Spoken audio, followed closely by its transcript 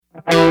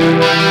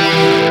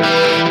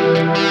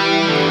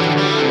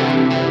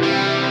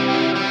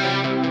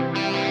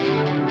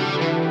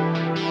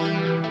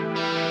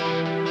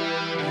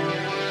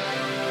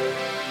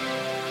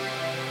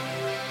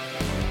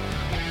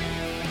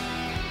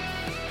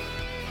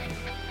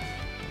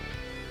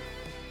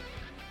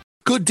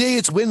Good day,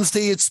 it's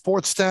Wednesday, it's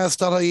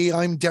SportsStars.ie.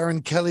 I'm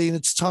Darren Kelly and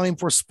it's time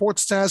for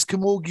Sports Stars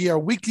Camogie, our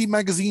weekly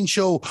magazine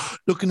show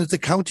looking at the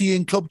county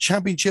and club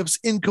championships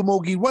in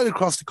Camogie right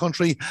across the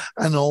country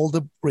and all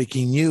the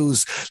breaking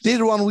news.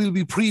 Later on, we'll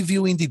be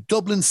previewing the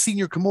Dublin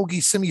Senior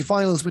Camogie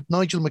semi-finals with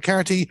Nigel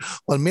McCarthy,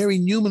 while Mary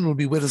Newman will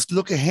be with us to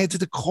look ahead to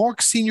the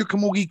Cork Senior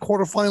Camogie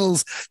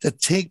quarterfinals that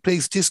take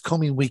place this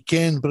coming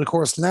weekend. But of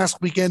course, last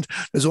weekend,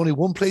 there's only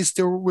one place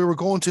there we were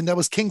going to, and that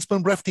was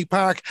Kingspan Breffni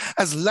Park,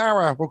 as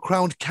Lara were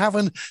crowned Cavan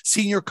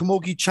Senior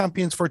Camogie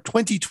champions for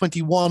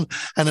 2021.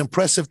 An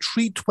impressive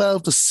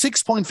 3-12 to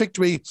 6-point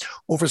victory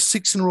over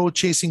 6 in a row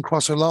chasing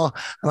Crosserlaw.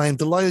 And I am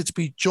delighted to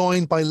be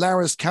joined by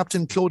Lara's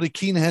captain, Clodagh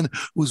Keenahan,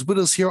 who's with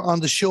us here on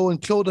the show.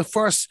 And Clodagh,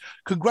 first,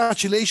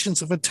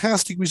 congratulations, a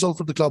fantastic result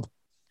for the club.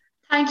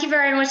 Thank you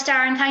very much,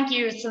 Darren. Thank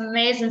you. It's an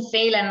amazing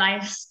feeling. I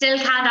still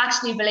can't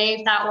actually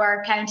believe that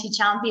we're county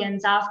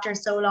champions after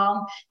so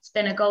long. It's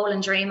been a goal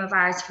and dream of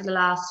ours for the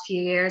last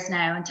few years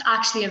now, and to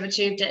actually have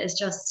achieved it is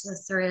just a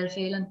surreal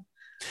feeling.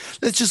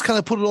 Let's just kind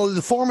of put it all.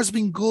 The form has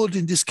been good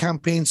in this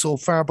campaign so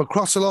far, but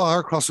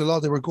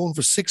Crosserlaw, they were going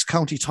for 6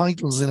 county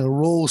titles in a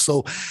row.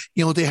 So,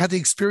 they had the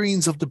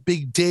experience of the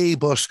big day,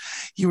 but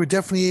you were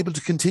definitely able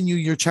to continue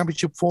your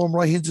championship form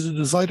right into the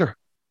decider.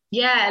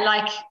 Yeah,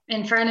 like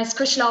in fairness,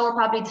 Crosserlaw were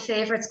probably the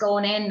favourites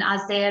going in,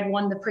 as they had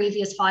won the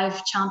previous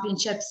 5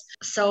 championships.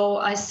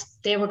 So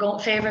they were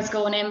favourites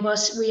going in,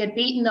 but we had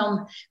beaten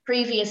them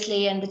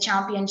previously in the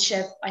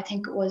championship. I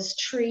think it was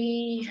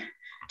 3-12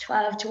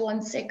 to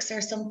 1-6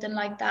 or something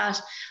like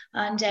that.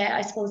 And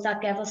I suppose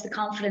that gave us the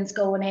confidence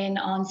going in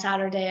on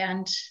Saturday,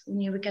 and we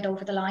knew we'd get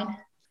over the line.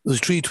 It was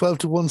 3-12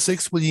 to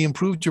 1-6. Well, you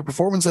improved your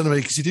performance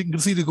anyway, because you didn't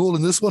concede a goal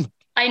in this one.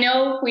 I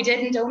know we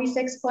didn't, only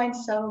 6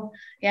 points. So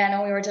yeah,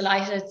 no, we were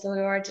delighted.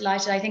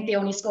 I think they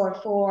only scored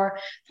 4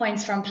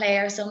 points from play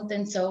or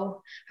something.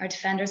 So our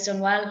defenders done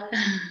well.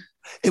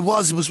 It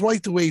was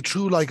right the way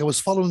through. Like, I was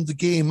following the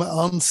game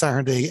on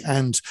Saturday,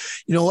 and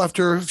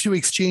after a few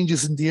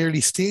exchanges in the early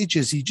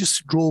stages, he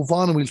just drove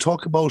on, and we'll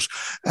talk about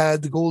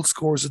the goal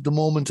scores at the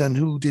moment and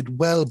who did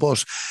well.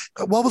 But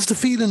what was the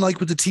feeling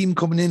like with the team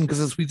coming in? Because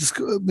as we just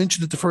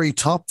mentioned at the very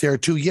top there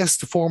too, yes,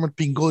 the form had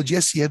been good.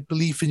 Yes, you had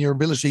belief in your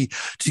ability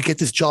to get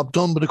this job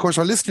done. But of course,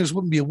 our listeners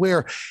wouldn't be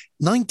aware,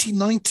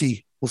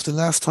 1990 was the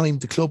last time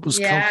the club was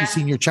county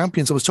senior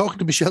champions. I was talking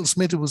to Michelle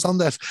Smith, who was on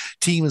that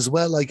team as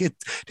well.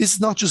 This is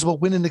not just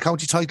about winning the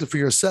county title for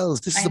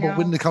yourselves. This is about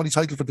winning the county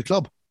title for the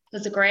club. It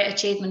was a great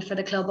achievement for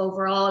the club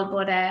overall,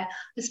 but I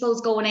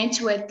suppose going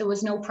into it, there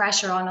was no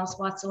pressure on us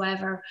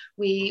whatsoever.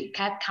 We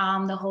kept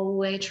calm the whole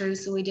way through,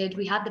 so we did.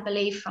 We had the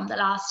belief from the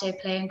last day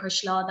playing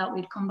Crosserlaw that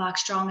we'd come back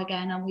strong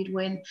again and we'd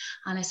win,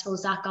 and I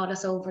suppose that got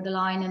us over the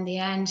line in the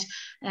end.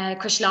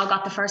 Crosserlaw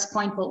got the first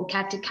point, but we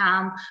kept it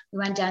calm. We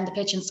went down the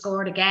pitch and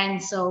scored again,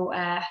 so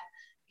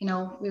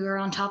we were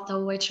on top the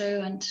whole way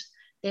through, and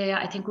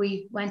I think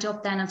we went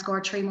up then and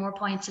scored 3 more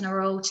points in a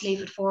row to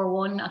leave it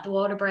 4-1 at the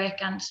water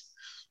break, and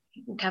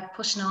we kept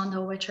pushing on the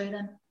whole way through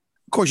then.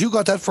 Of course, you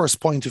got that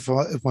first point, if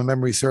my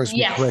memory serves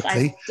me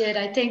correctly. Yes, I did.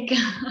 I think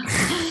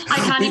I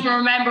can't even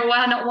remember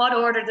what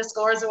order the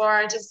scores were.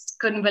 I just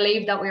couldn't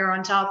believe that we were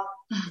on top.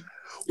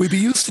 We'd be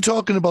used to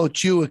talking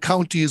about you, a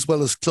county as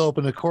well as club,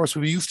 and of course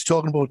we'd be used to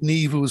talking about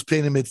Niamh, who was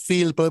playing in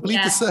midfield. But I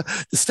believe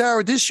the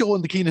star of this show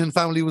in the Keenahan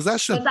family was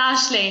Aisling. It was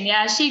Aisling,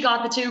 yeah. She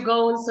got the 2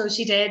 goals, so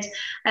she did.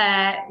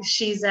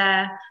 She's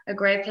a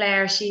great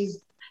player.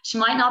 She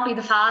might not be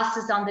the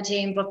fastest on the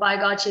team, but by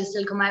God, she'll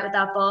still come out with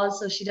that ball.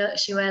 So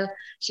she will.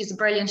 She's a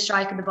brilliant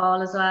strike of the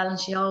ball as well, and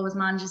she always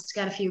manages to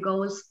get a few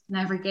goals in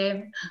every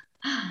game.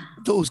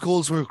 Those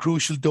goals were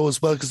crucial though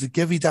as well, because they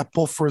give you that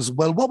buffer as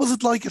well. What was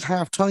it like at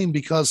half time?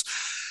 Because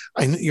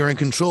you're in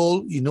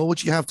control, you know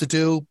what you have to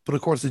do, but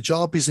of course the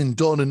job isn't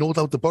done, and no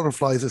doubt the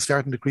butterflies are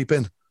starting to creep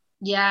in.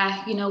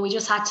 Yeah, we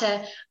just had to,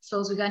 I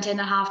suppose we went in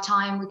at half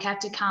time, we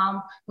kept it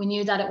calm. We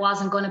knew that it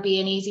wasn't going to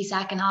be an easy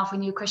second half. We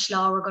knew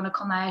Crosserlaw were going to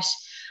come out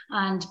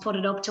and put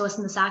it up to us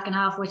in the second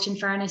half, which in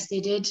fairness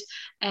they did.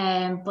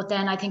 But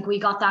then I think we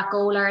got that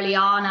goal early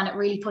on, and it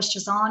really pushed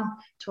us on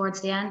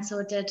towards the end. So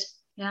it did,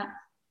 yeah.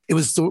 It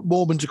was the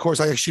moment, of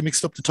course, I actually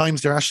mixed up the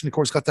times there. Aisling, of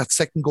course, got that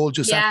second goal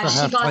just after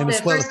half time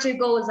as well. Yeah, she got the first 2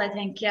 goals, I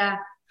think, yeah.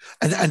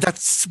 And that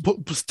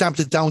stamped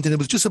it down. And it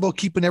was just about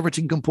keeping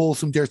everything composed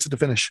from there to the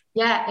finish.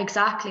 Yeah,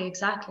 exactly,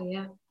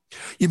 yeah.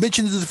 You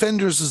mentioned the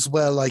defenders as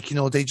well.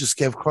 They just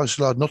gave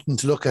Crosserlaw nothing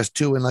to look at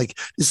too. And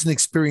this is an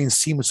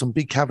experienced team with some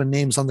big Cavan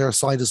names on their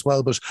side as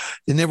well. But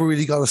they never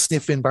really got a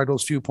sniff in by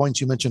those few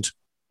points you mentioned.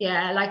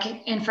 Yeah,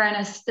 in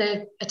fairness,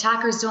 the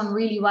attackers done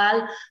really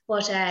well,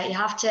 but you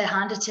have to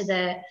hand it to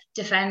the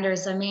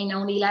defenders. I mean,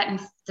 only letting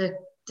the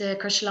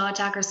Crosserlaw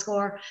attackers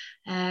score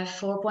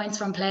 4 points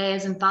from play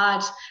isn't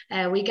bad.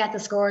 We get the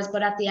scores,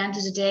 but at the end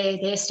of the day,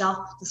 they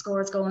stop the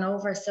scores going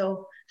over.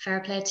 So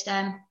fair play to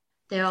them.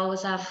 They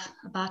always have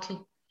a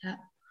battle. Yeah.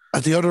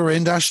 At the other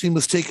end, Aisling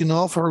was taken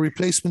off. Her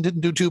replacement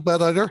didn't do too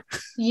bad either.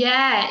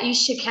 Yeah,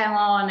 Isha came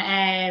on.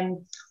 I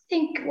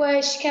think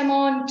she came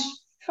on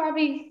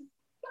probably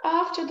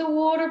after the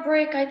water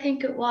break, I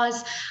think it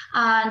was.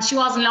 And she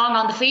wasn't long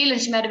on the field,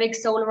 and she made a big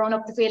solo run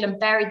up the field and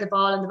buried the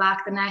ball in the back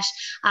of the net.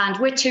 And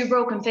with 2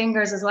 broken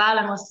fingers as well,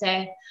 I must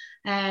say.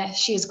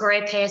 She has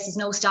great pace. There's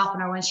no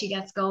stopping her when she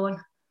gets going.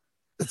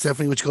 That's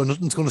definitely what you go.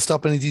 Nothing's going to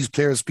stop any of these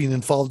players being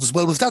involved as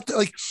well. Was that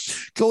like,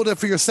 Clodagh,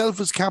 for yourself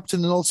as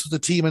captain and also the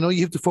team? I know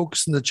you have to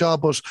focus on the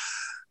job, but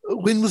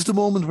when was the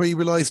moment where you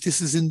realised this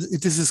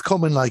is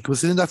coming? Like,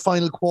 was it in that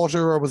final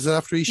quarter, or was it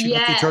after Isha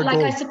got the third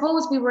goal? I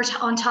suppose we were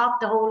on top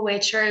the whole way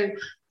through,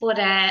 but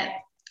I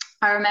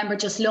remember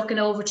just looking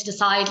over to the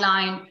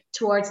sideline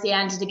towards the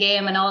end of the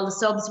game, and all the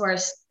subs were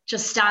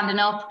just standing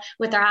up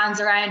with their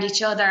hands around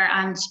each other,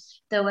 and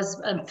there was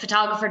a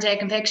photographer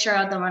taking a picture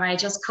of them, and I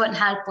just couldn't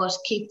help but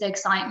keep the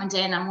excitement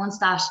in. And once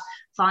that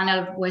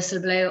final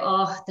whistle blew,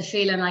 the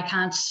feeling, I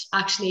can't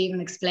actually even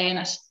explain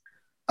it.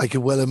 I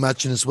can well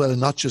imagine as well, and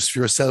not just for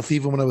yourself.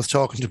 Even when I was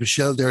talking to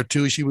Michelle there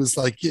too, she was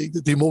like,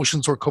 the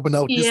emotions were coming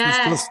out. This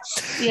was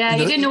just, you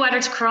didn't know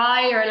whether to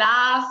cry or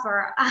laugh,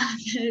 or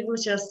it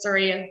was just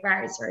surreal,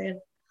 very surreal.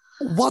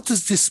 What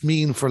does this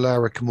mean for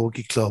Lara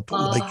Camogie Club?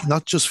 Like,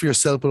 not just for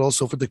yourself, but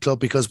also for the club,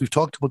 because we've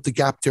talked about the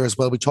gap there as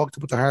well. We talked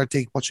about the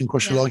heartache watching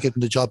Crusher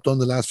getting the job done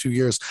the last few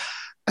years,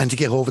 and to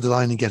get over the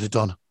line and get it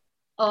done.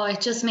 Oh,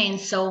 it just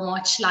means so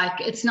much. Like,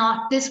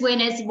 this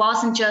win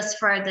wasn't just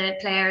for the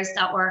players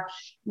that were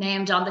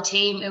named on the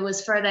team. It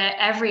was for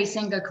every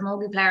single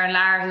Camogie player in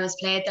Lara who has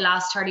played the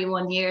last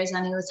 31 years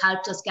and who has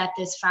helped us get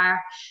this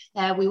far.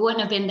 We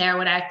wouldn't have been there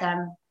without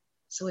them,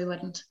 so we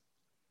wouldn't.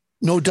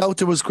 No doubt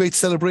there was great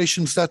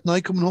celebrations that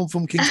night coming home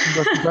from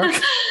Kingston Park.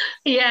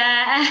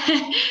 Yeah,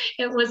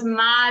 it was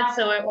mad.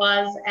 So it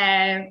was.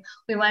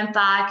 We went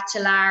back to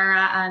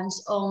Lara, and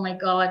oh my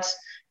God,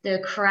 the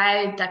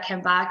crowd that came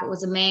back, it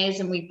was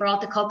amazing. We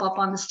brought the cup up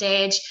on the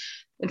stage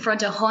in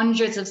front of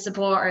hundreds of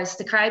supporters.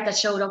 The crowd that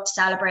showed up to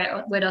celebrate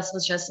with us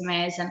was just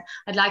amazing.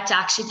 I'd like to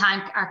actually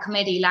thank our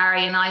committee,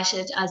 Lara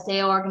United, as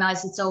they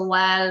organised it so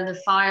well. The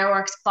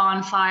fireworks,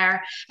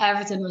 bonfire,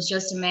 everything was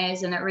just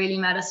amazing. It really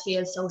made us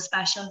feel so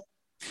special.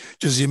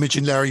 Just as you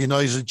mentioned, Lara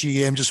United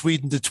GM, just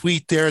reading the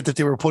tweet there that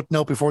they were putting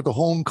out before the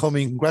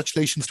homecoming.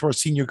 Congratulations to our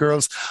senior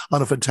girls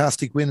on a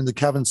fantastic win in the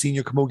Cavan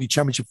Senior Camogie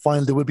Championship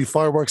final. There will be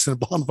fireworks and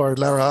a bonfire at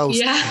Lara House.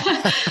 Yeah,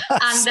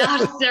 and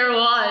that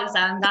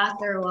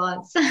there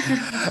was.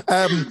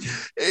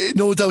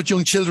 No doubt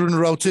young children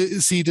are out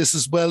to see this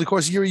as well. Of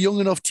course, you're a young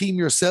enough team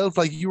yourself.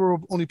 Like, you were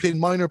only playing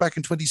minor back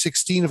in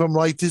 2016, if I'm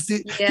right. This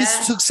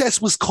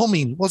success was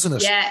coming, wasn't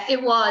it? Yeah,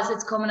 it was.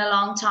 It's coming a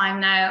long time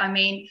now. I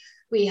mean,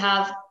 we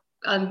have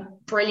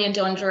brilliant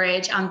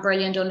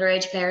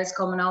underage players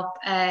coming up.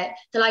 The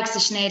likes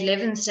of Sinead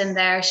Livingston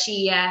there,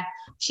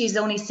 she's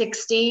only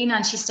 16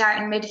 and she's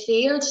starting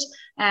midfield.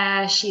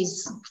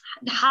 She's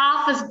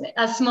half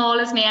as small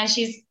as me, and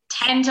she's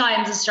 10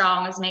 times as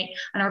strong as me,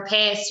 and her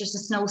pace, there's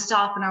just no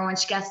stopping her when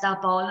she gets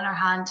that ball in her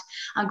hand.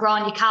 And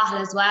Grania Cahill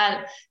as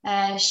well,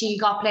 she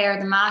got player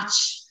of the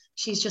match.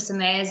 She's just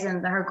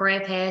amazing, her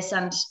great pace,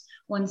 and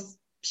once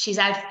she's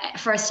out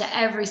first to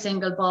every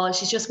single ball.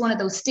 She's just one of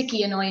those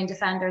sticky, annoying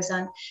defenders,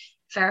 and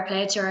fair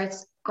play to her.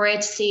 It's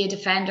great to see a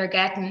defender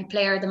getting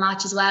player of the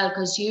match as well,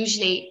 because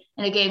usually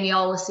in a game you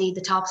always see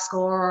the top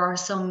scorer or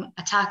some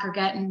attacker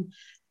getting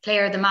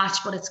player of the match,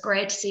 but it's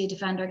great to see a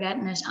defender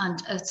getting it,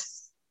 and a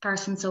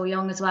person so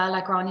young as well.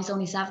 Like, Ronnie's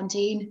only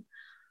 17.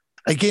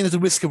 Again, at the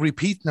risk of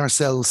repeating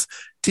ourselves,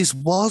 this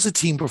was a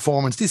team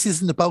performance. This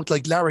isn't about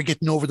like Lara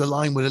getting over the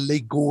line with a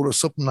late goal or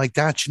something like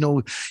that. You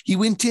know, he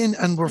went in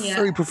and were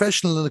very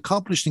professional and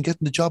accomplished in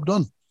getting the job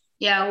done.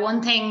 Yeah,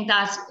 one thing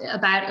that's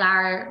about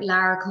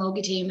Lara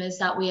Camogie team is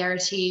that we are a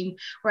team.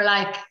 We're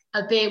like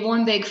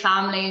one big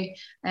family.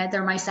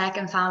 They're my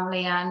second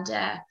family, and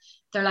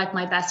they're like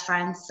my best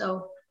friends.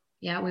 So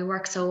yeah, we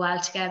work so well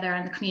together,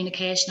 and the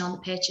communication on the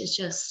pitch is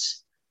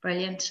just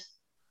brilliant.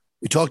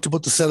 We talked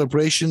about the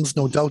celebrations.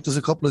 No doubt there's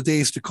a couple of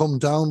days to come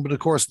down, but of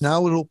course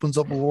now it opens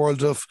up a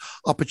world of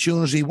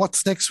opportunity.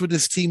 What's next for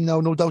this team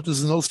now? No doubt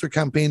there's an Ulster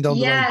campaign down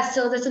the line. Yeah,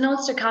 so there's an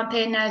Ulster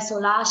campaign now. So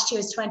last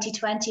year's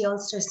 2020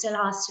 Ulster still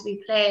has to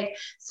be played.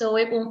 So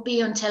it won't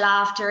be until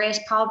after it,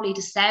 probably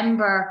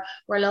December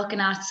we're looking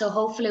at. So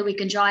hopefully we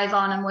can drive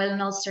on and win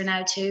an Ulster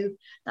now too.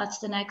 That's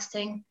the next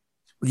thing.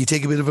 Will you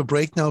take a bit of a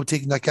break now,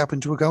 taking that gap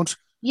into account?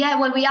 Yeah,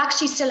 well, we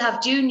actually still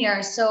have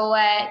juniors. So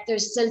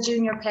there's still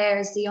junior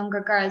players, the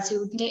younger girls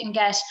who didn't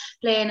get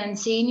playing in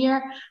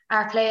senior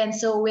are playing.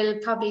 So we'll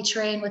probably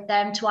train with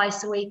them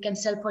twice a week and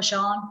still push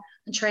on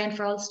and train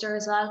for Ulster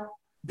as well.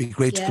 Be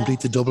great to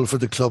complete the double for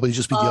the club. It'll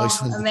just be the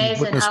icing.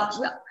 Amazing.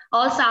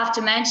 Also have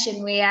to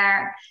mention we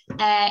are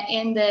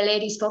in the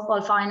ladies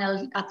football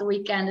final at the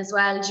weekend as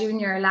well.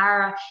 Junior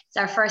Lara, it's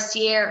our first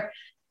year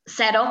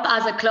set up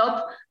as a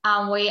club,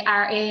 and we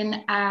are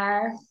in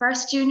our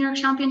first junior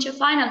championship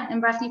final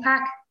in Breffni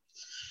Park.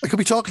 I could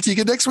be talking to you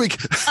again next week.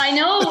 I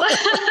know.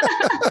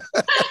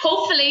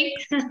 Hopefully.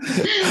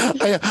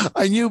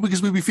 I knew,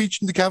 because we'd be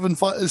featuring the Cavan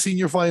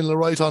senior final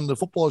right on the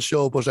football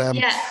show, but I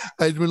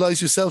didn't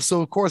realise yourself.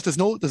 So of course, there's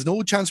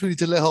no chance really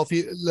to let off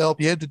your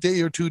head a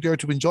day or two there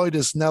to enjoy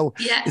this. Now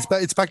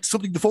it's back to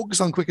something to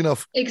focus on quick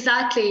enough.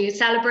 Exactly.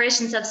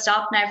 Celebrations have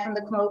stopped now from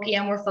the Camogie,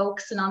 and we're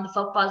focusing on the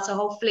football. So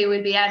hopefully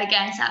we'll be out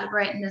again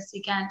celebrating this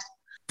weekend.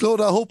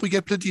 Claude, I hope we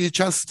get plenty of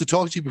chances to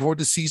talk to you before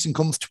the season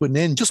comes to an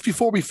end. Just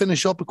before we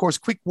finish up, of course,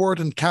 quick word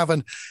on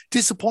Cavan.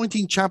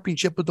 Disappointing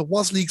championship, but there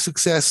was league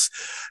success.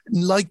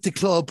 Like the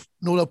club,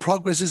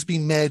 progress has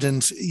been made,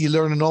 and you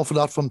learn an awful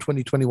lot from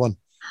 2021.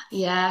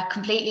 Yeah,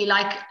 completely.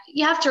 Like,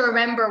 you have to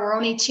remember, we're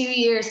only 2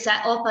 years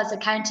set up as a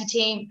county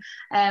team.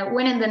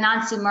 Winning the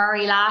Nancy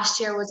Murray last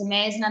year was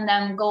amazing, and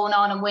then going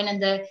on and winning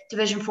the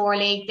Division 4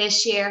 league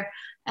this year.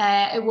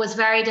 It was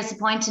very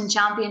disappointing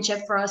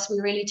championship for us.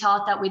 We really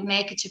thought that we'd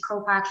make it to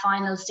Croke Park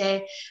Finals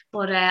Day,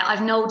 but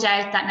I've no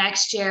doubt that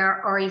next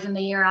year, or even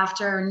the year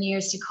after and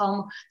years to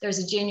come, there's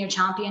a junior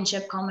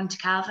championship coming to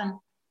Cavan.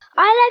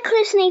 I like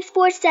listening to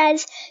Sports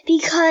Dads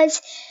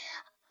because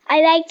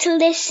I like to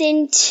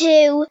listen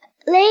to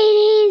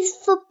ladies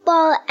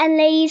football and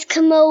ladies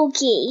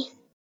camogie.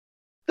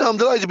 Now, I'm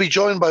delighted to be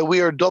joined by We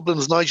Are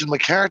Dublin's Nigel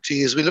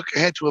McCarthy as we look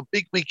ahead to a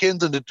big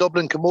weekend in the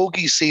Dublin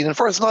camogie scene. And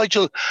first,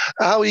 Nigel,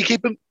 how are you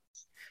keeping?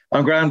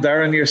 I'm grand,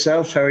 Darren.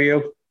 Yourself, how are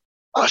you?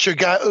 Sure,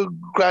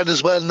 grand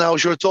as well now.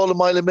 Sure, it's all a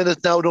mile a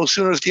minute now. No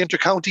sooner as the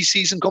inter-county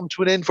season come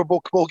to an end for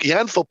both camogie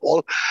and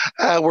football.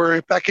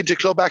 We're back into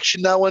club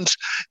action now, and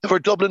for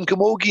Dublin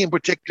camogie in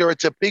particular,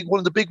 it's one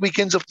of the big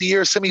weekends of the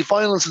year,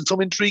 semi-finals and some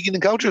intriguing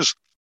encounters.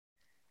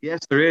 Yes,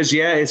 there is.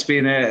 Yeah, it's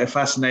been a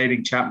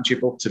fascinating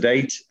championship up to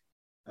date.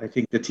 I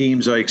think the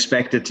teams I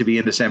expected to be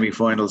in the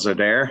semi-finals are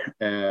there.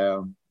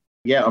 I'm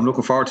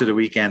looking forward to the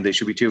weekend. They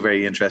should be two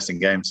very interesting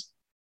games.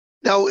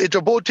 Now,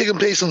 they're both taking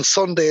place on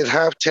Sunday at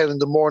 10:30 in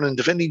the morning.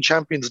 Defending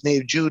champions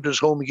Nave Jude is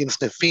home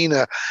against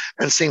Nafina,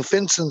 and St.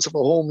 Vincent's have a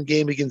home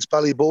game against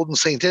Ballyboden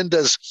St.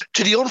 Inda's.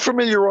 To the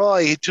unfamiliar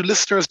eye, to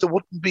listeners that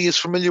wouldn't be as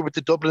familiar with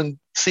the Dublin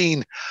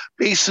scene,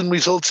 based on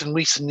results in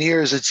recent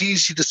years, it's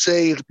easy to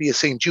say it'll be a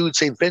St. Jude,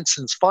 St.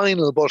 Vincent's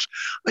final, but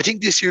I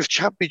think this year's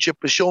championship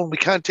has shown we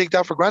can't take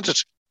that for granted.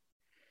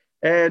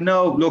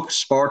 No, look,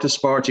 sport is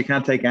sport. You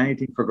can't take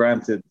anything for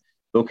granted.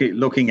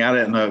 Looking at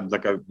it, and I've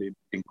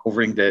been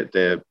covering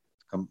the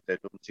Dublin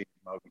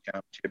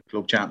Championship,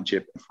 Club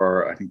Championship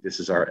for, I think this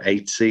is our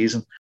 8th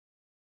season.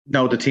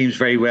 Know the teams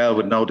very well,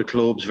 would know the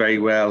clubs very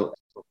well.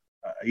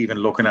 Even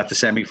looking at the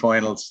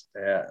semi-finals,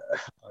 I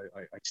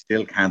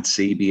still can't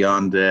see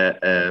beyond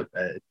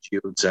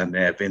Jude's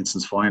and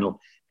Vincent's final.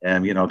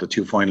 The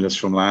two finalists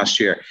from last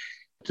year.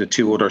 The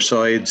two other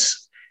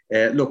sides,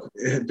 look,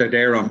 they're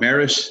there on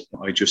merit.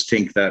 I just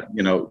think that,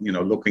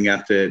 looking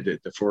at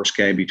the first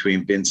game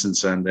between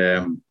Vincent's and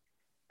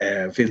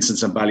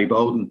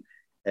Ballyboden,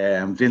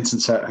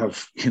 Vincent's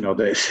have,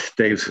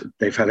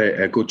 they've had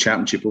a good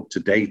championship up to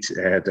date.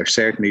 They're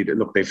certainly,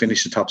 they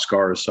finished the top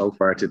scorers so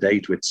far to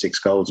date with 6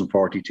 goals and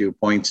 42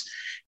 points.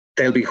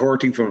 They'll be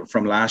hurting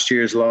from last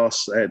year's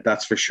loss.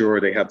 That's for sure.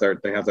 They have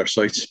their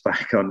sights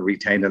back on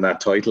retaining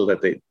that title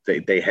that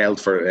they held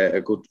for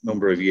a good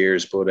number of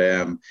years. But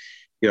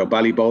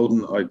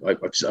Ballyboden, I've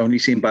only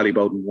seen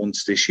Ballyboden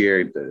once this year.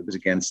 It was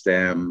against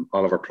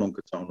Oliver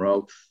Plunkett's own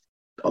road.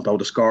 Although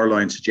the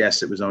scoreline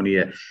suggests it was only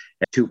a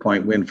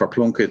 2-point win for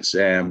Plunkett's,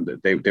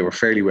 they were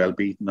fairly well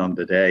beaten on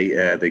the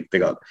day. They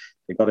got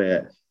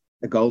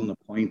a goal and a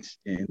point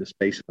in the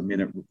space of a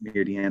minute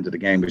near the end of the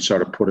game, which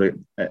sort of put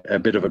a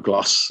bit of a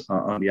gloss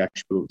on the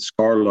actual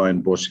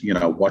scoreline. But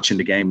watching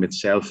the game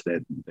itself,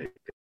 they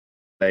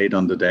played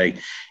on the day.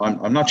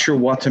 I'm not sure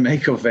what to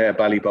make of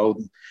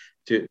Ballyboden.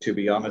 To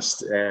be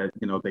honest,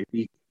 they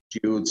beat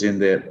Jude's in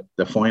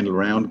the final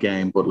round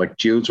game, but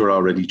Jude's were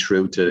already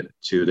through to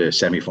the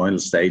semi-final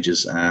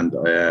stages. And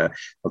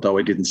although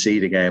I didn't see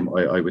the game,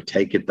 I would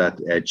take it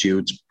that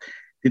Jude's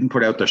didn't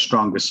put out their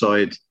strongest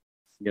side,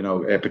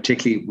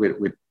 particularly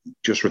with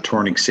just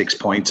returning 6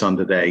 points on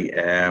the day.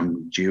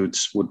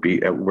 Jude's would be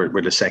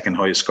were the second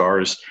highest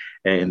scorers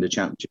in the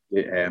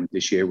championship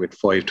this year with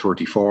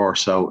 534.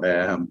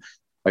 So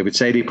I would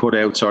say they put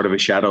out sort of a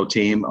shadow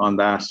team on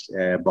that.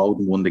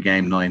 Bowden won the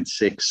game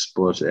 9-6,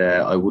 but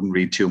I wouldn't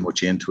read too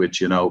much into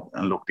it,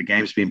 And look, the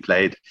game's been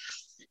played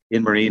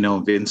in Marino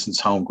and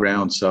Vincent's home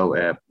ground. So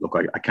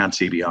I can't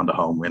see beyond a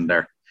home win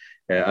there.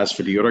 As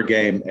for the other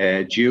game,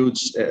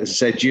 Jude's, as I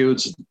said,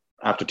 Jude's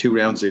after 2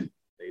 rounds, they'd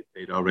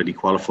already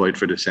qualified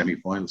for the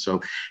semi-final.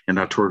 So in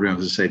that third round,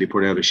 as I say, they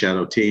put out a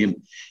shadow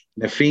team.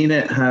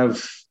 Nafina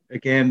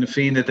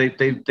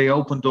they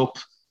opened up.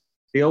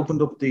 They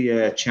opened up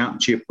the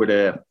championship with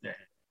a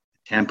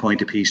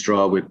 10-point apiece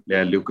draw with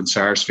Lucan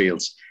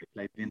Sarsfields. They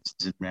played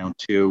Vincent's in round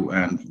 2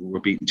 and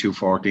were beaten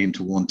 2-14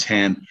 to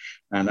 110.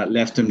 And that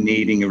left them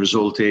needing a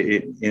result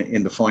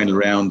in the final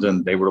round,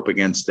 and they were up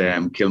against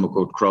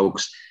Kilmacud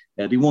Crokes.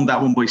 They won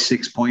that one by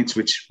 6 points,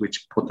 which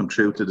put them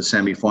through to the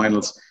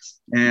semi-finals.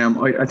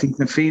 I think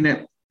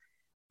Nafina,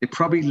 they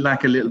probably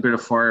lack a little bit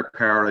of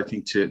firepower, I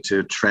think,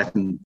 to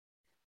threaten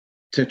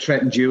to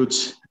threaten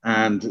Jude's,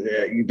 and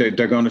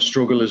they're going to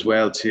struggle as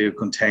well to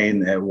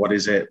contain what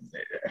is a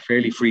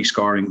fairly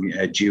free-scoring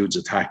Jude's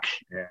attack.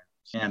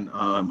 And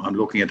I'm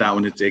looking at that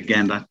one.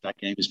 Again, that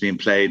game is being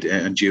played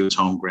on Jude's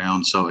home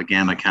ground. So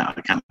again, I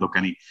can't look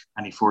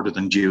any further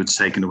than Jude's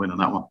taking the win on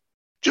that one.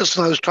 Just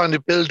when I was trying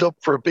to build up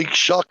for a big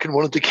shock in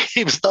one of the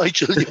games,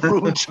 Nigel, you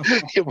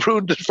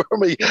ruined it for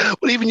me.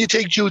 Well, even you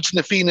take Jude's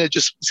and Nafina,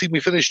 just see me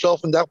finished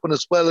off in that one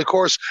as well. Of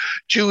course,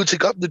 Jude's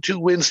had gotten the 2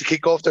 wins to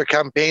kick off their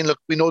campaign. Look,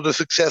 we know the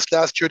success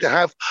last year. They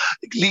have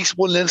at least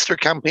one Leinster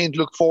campaign to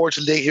look forward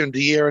to later in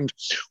the year. And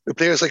with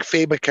players like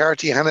Faye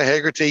McCarthy, Hannah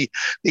Hegarty,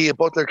 the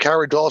Butler,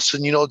 Cara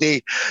Dawson,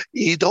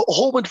 the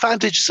home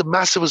advantage is a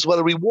massive as well,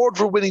 a reward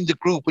for winning the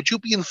group. Would you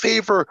be in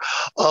favour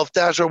of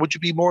that, or would you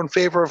be more in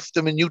favour of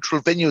them in neutral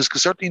venues?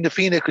 Because certainly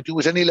Nafina could do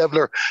with any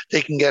leveler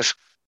they can get.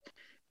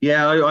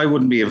 Yeah, I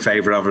wouldn't be in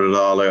favour of it at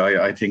all.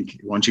 I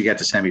think once you get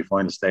to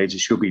semi-final stage, it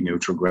should be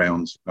neutral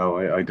grounds. No,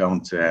 I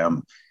don't.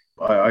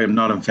 I am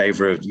not in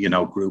favour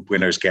of group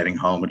winners getting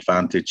home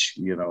advantage.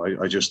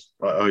 I just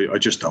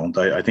don't.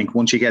 I think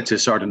once you get to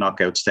sort of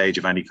knockout stage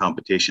of any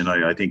competition,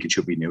 I think it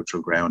should be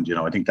neutral ground.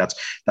 I think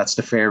that's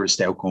the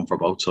fairest outcome for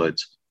both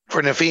sides.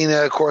 For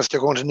Nafina, of course,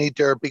 they're going to need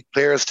their big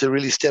players to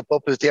really step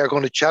up if they are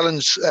going to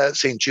challenge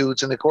St.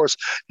 Jude's. And of course,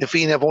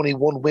 Nafina have only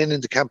one win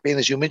in the campaign,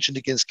 as you mentioned,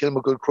 against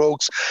Kilmacud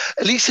Crokes.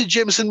 Elisa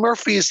Jameson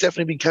Murphy has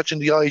definitely been catching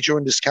the eye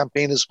during this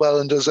campaign as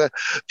well. And there's a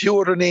few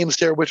other names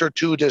there with her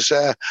too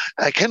that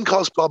can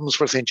cause problems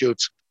for St.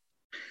 Jude's.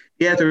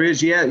 Yeah, there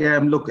is. Yeah.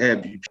 Look,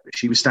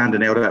 she was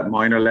standing out at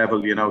minor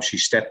level. She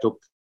stepped up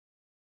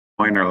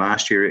minor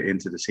last year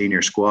into the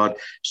senior squad.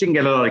 She didn't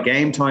get a lot of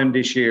game time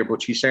this year,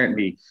 but she's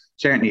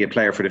certainly a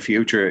player for the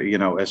future,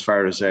 as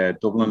far as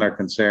Dublin are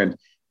concerned.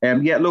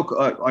 Look,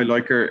 I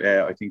like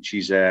her. I think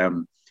she's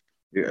a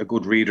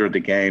good reader of the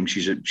game.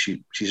 She's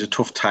a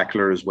tough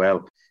tackler as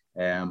well.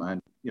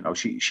 And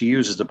she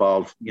uses the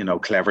ball,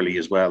 cleverly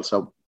as well.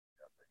 So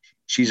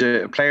she's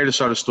a player that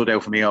sort of stood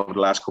out for me over the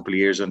last couple of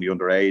years in the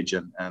underage.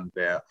 And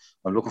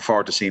I'm looking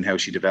forward to seeing how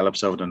she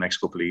develops over the next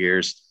couple of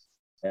years.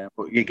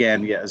 But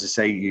again, as I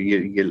say,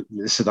 you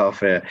listed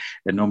off a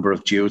number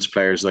of Jude's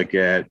players, like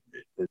the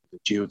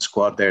Jude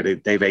squad there.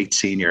 They've 8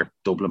 senior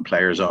Dublin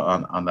players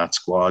on that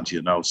squad,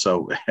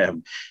 So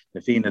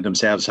Nafina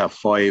themselves have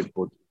 5,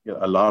 but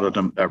a lot of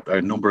them,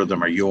 a number of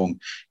them are young.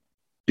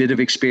 Bit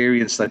of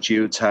experience that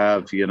Jude's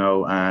have,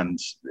 and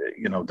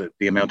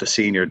the amount of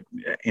senior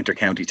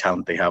inter-county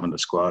talent they have in the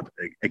squad.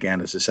 Again,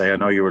 as I say, I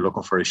know you were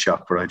looking for a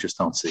shock, but I just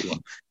don't see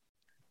one.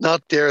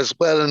 Not there as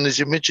well. And as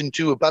you mentioned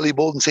too,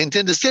 Ballyboden St.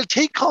 Enda's, they'll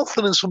take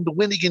confidence from the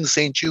win against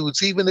St.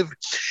 Jude's, even if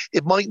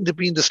it mightn't have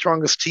been the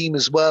strongest team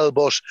as well.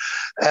 But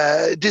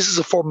this is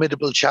a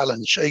formidable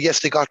challenge. Yes,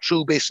 they got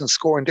through based on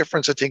scoring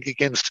difference, I think,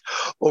 against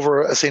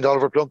over St.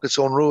 Oliver Plunkett's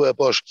own Rua.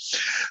 But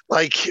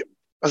I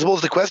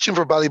suppose the question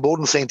for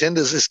Ballyboden St.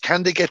 Enda's is,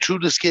 can they get through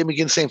this game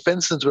against St.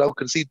 Vincent's without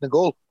conceding a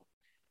goal?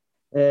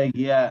 And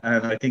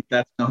I think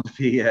that's going to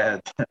be...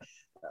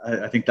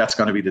 I think that's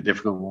going to be the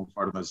difficult one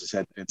for them. As I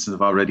said, Vincent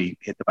have already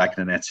hit the back of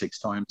the net 6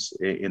 times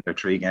in their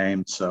 3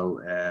 games, so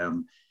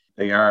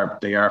they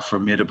are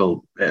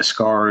formidable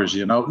scorers.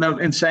 Now,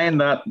 in saying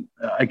that,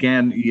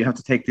 again, you have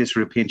to take this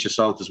with a pinch of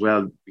salt as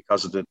well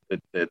because of the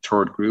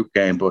third group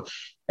game. But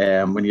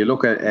when you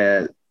look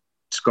at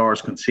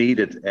scores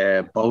conceded,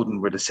 Bowden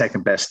were the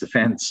second best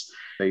defence.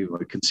 They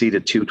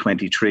conceded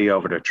 223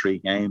 over their 3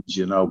 games.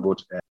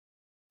 But.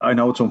 I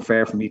know it's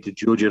unfair for me to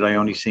judge it. I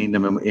only seen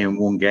them in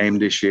 1 game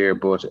this year,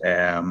 but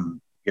I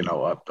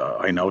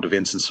know the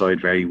Vincent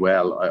side very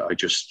well. I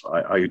just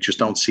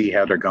don't see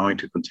how they're going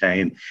to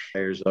contain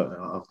players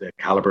of the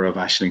caliber of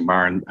Aisling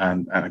Marr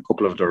and a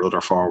couple of their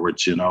other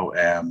forwards. If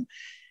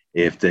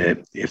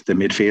the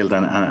midfield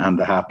and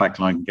the half-back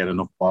line can get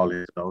enough ball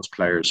into those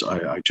players,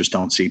 I just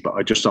don't see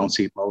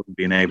Bowden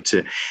being able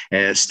to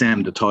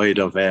stem the tide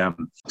of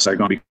so they're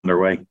going to be on their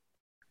way.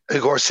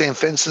 Of course, St.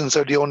 Vincent's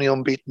are the only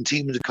unbeaten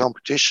team in the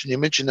competition. You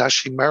mentioned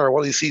Aisling Marr,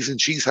 what a season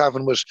she's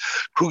having with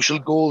crucial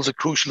goals at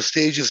crucial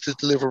stages to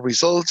deliver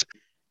results.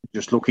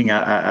 Just looking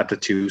at the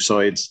 2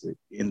 sides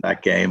in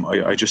that game,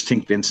 I just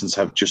think Vincent's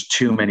have just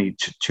too many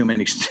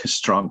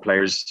strong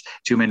players,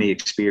 too many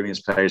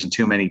experienced players, and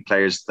too many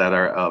players that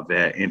are of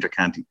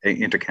inter-county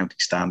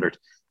standard.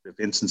 The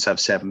Vincent's have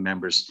 7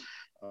 members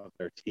of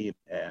their team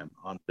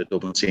on the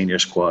Dublin senior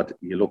squad.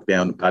 You look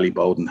down at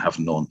Ballyboden, have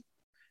none.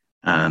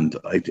 And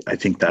I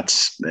think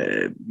that's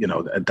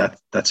that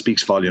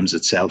speaks volumes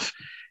itself,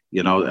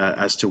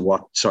 as to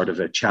what sort of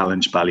a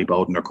challenge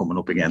Ballyboden are coming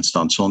up against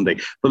on Sunday.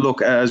 But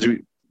look, as we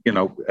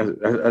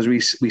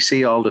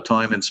see all the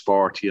time in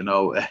sport,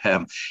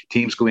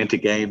 teams go into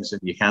games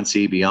and you can't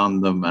see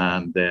beyond them,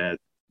 and the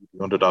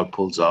underdog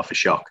pulls off a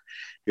shock.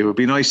 It would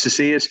be nice to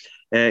see it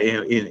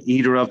in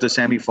either of the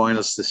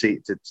semi-finals to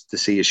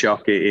see a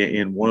shock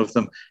in one of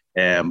them.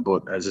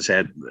 But as I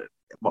said,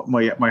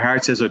 my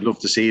heart says I'd love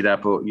to see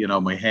that, but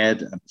my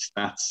head and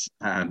stats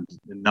and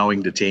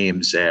knowing the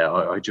teams,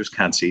 I just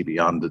can't see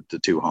beyond the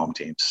 2 home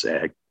teams,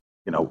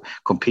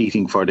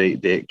 competing for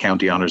the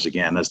county honours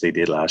again as they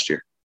did last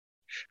year.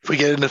 If we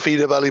get in the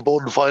Fianna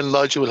Ballyboden final,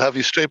 Nigel, we'll have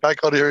you straight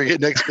back on here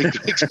again next week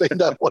to explain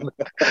that one.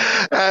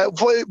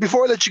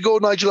 Before I let you go,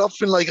 Nigel,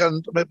 often,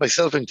 and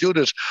myself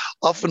included,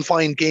 often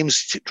find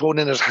games thrown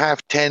in at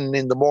 10:30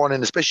 in the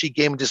morning, especially a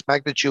game of this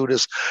magnitude,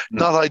 is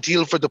not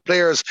ideal for the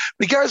players.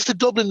 Regards to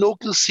Dublin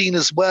local scene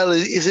as well,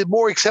 is it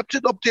more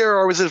accepted up there,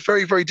 or is it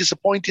very, very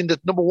disappointing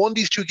that, number one,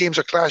 these two games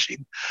are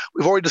clashing?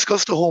 We've already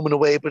discussed the home and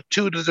away, but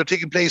two, that they're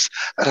taking place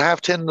at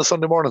 10:30 on a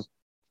Sunday morning.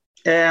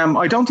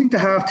 I don't think the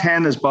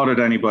 10:30 has bothered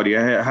anybody.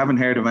 I haven't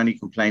heard of any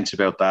complaints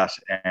about that.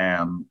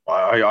 I'm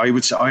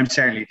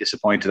certainly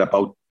disappointed that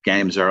both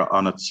games are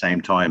on at the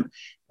same time,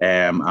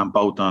 and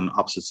both on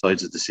opposite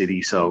sides of the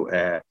city. So,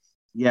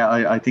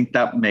 I think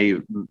that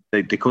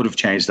they could have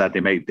changed that.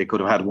 They could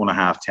have had one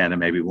at 10:30 and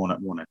maybe one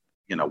at 1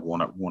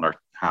 or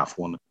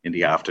 1:30 in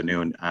the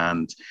afternoon.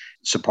 And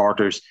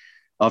supporters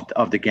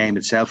of the game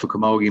itself for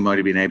Camogie might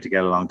have been able to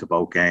get along to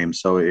both games.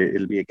 So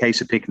it'll be a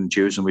case of picking and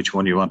choosing which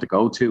one you want to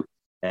go to.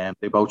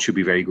 They both should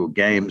be very good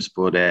games,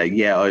 but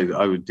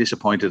I was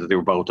disappointed that they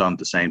were both on at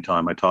the same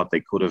time. I thought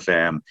they could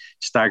have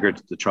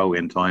staggered the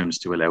throw-in times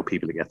to allow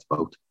people to get to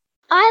both.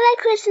 I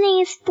like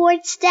listening to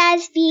Sports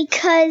Stats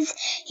because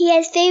he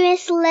has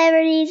famous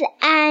celebrities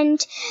and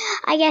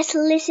I get to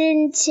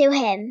listen to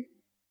him.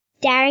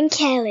 Darren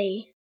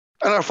Kelly.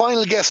 And our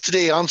final guest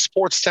today on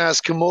Sports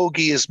Stars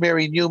Camogie is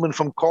Mary Newman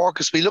from Cork,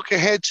 as we look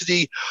ahead to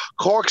the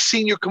Cork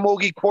Senior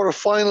Camogie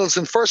quarterfinals.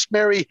 And first,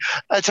 Mary,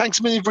 thanks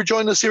a million for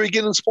joining us here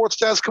again on Sports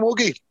Stars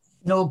Camogie.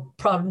 No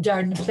problem,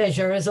 Darren. A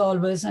pleasure as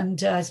always.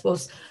 And I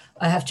suppose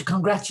I have to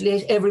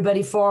congratulate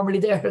everybody formerly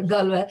there in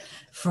Galway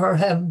for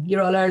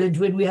your All-Ireland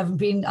win. We haven't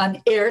been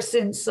on air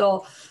since,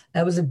 so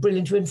that was a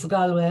brilliant win for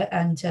Galway,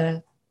 and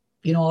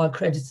all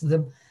credit to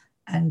them.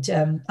 And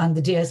on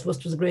the day, I suppose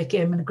it was a great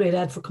game and a great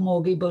ad for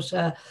Camogie, but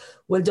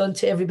well done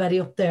to everybody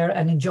up there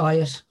and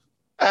enjoy it.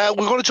 We're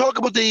going to talk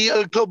about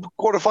the club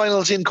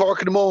quarterfinals in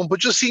Cork in a moment, but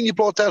just seeing you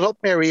brought that up,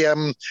 Mary,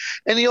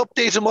 any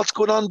updates on what's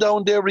going on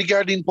down there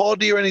regarding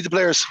Paddy or any of the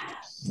players?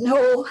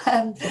 No,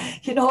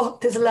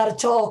 there's a lot of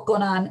talk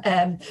going on.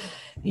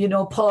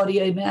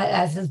 Paddy,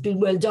 as has been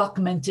well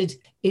documented,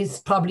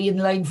 is probably in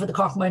line for the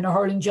Cork minor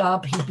hurling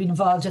job. He's been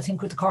involved, I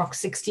think, with the Cork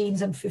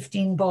 16s and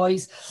 15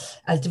 boys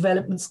as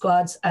development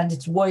squads, and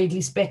it's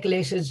widely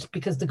speculated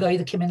because the guy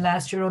that came in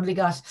last year only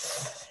got,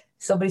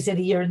 somebody said,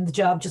 a year in the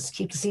job just to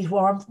keep the seat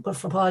warm. Good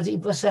for Paddy.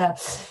 But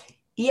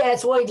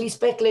it's widely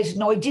speculated.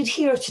 Now, I did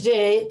hear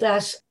today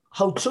that,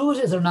 how true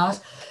it is or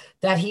not,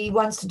 that he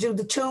wants to do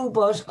the two,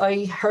 but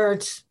I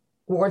heard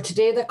word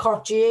today that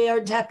Cork GA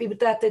aren't happy with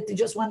that they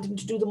just want him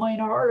to do the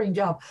minor hurling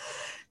job.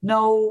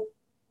 Now,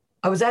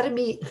 I was at a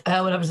meet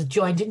when I was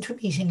joined into a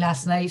meeting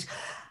last night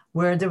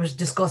where they was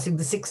discussing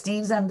the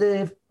 16s and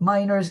the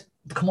minors,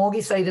 the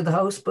Camogie side of the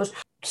house, but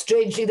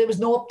strangely there was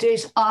no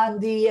update on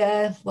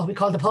the what we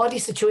call the Paddy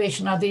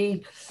situation, or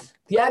the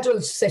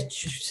adult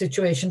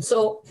situation.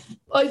 So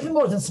I'd be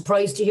more than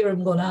surprised to hear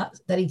him going on,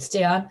 that he'd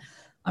stay on.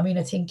 I mean,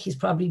 I think he's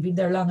probably been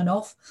there long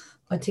enough.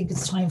 I think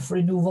it's time for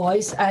a new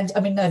voice. And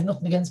I mean, I have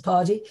nothing against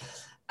Paddy,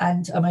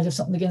 and I might have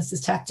something against his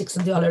tactics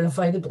in the All-Ireland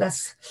final, but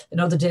that's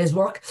another day's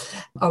work,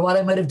 or what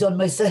I might have done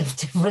myself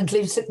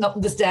differently sitting up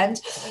in the stand.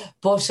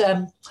 But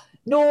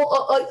no,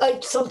 I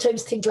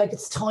sometimes think like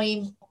it's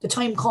time. The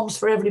time comes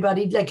for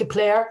everybody, like a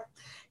player.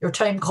 Your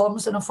time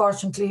comes, and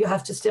unfortunately you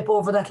have to step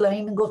over that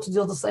line and go to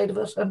the other side of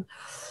it. And,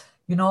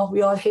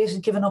 we all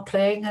hated giving up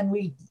playing, and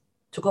we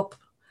took up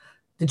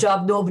the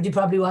job nobody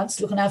probably wants,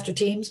 looking after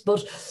teams.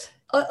 But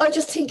I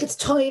just think it's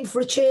time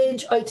for a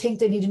change. I think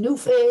they need a new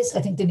face.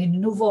 I think they need a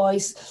new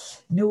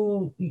voice.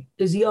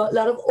 There's a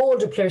lot of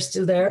older players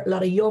still there, a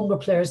lot of younger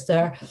players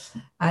there.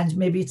 And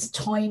maybe it's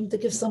time to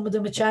give some of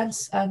them a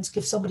chance and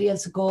give somebody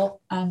else a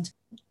go. And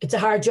it's a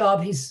hard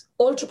job. He's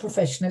ultra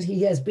professional.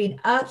 He has been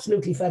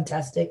absolutely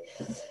fantastic.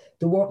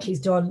 The work he's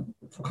done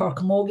for Cork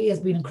Camogie has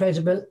been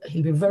incredible.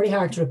 He'll be very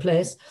hard to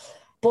replace.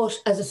 But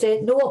as I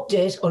say, no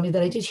update, only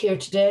that I did hear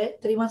today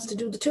that he wants to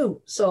do the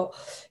two. So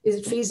is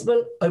it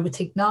feasible? I would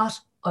think not.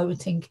 I would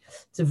think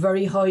it's a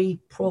very high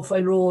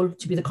profile role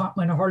to be the Cork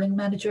minor hurling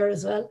manager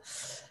as well.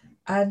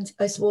 And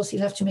I suppose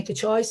he'll have to make a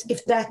choice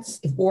if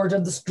word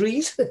on the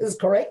street is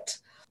correct.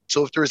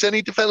 So if there is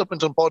any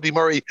development on Paddy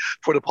Murray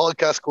before the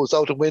podcast goes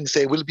out on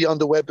Wednesday, we'll be on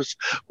the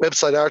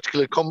website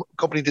article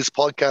accompanying this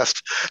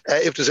podcast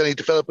if there's any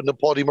development on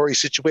Paddy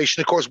Murray's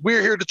situation. Of course,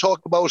 we're here to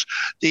talk about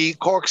the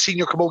Cork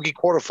Senior Camogie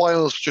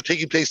quarterfinals, which are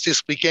taking place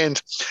this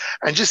weekend.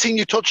 And just seeing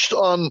you touched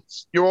on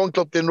your own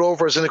club, Glen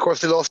Rovers, and of course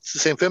they lost to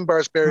St.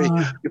 Finbarr's, Barry.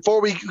 Before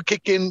we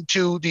kick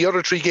into the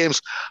other three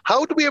games,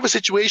 how do we have a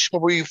situation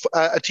where we've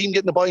a team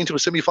getting a bye into a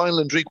semi-final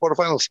and three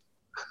quarterfinals?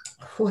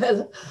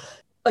 Well,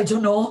 I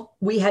don't know.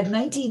 We had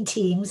 19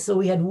 teams, so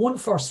we had one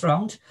first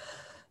round,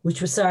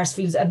 which was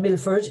Sarsfields and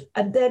Milford.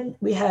 And then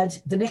we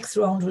had, the next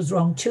round was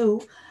round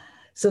 2.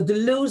 So the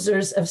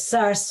losers of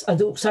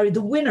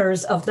the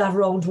winners of that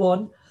round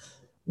 1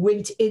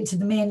 went into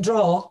the main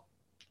draw,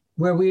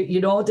 where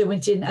they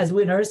went in as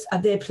winners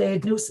and they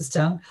played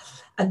Newcestown.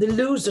 And the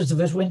losers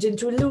of it went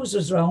into a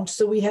losers round.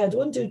 So we had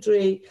 10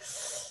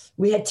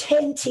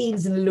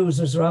 teams in the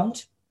losers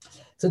round.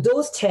 So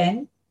those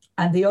 10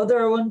 and the other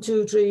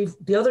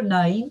the other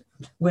 9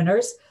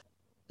 winners,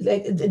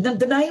 like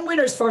the 9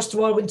 winners, first of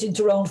all, went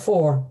into round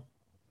 4.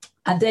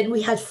 And then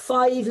we had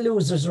 5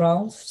 losers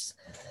rounds.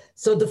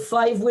 So the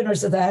 5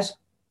 winners of that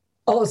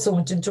also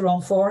went into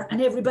round 4,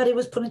 and everybody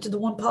was put into the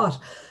one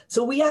pot.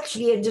 So we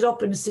actually ended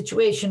up in a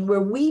situation where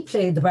we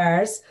played the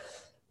Bars.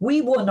 We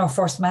won our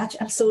first match,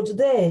 and so did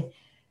they.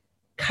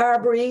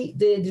 Carbery,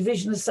 the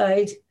divisional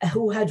side,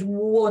 who had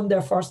won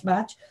their first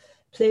match,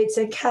 played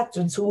St.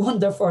 Catherine's, who won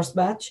their first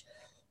match.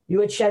 You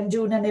had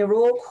Shandoon and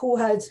Érogue, who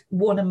had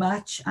won a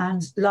match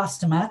and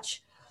lost a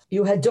match.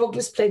 You had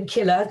Douglas playing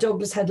Killa.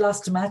 Douglas had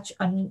lost a match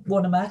and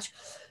won a match.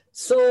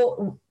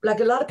 So, like,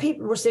 a lot of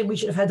people were saying we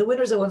should have had the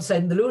winners at one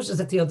side and the losers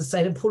at the other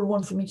side and pull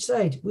one from each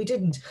side. We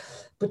didn't.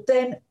 But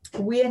then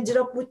we ended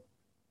up with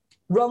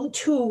round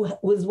 2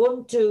 was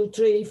 1, 2,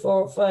 3,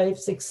 4, 5,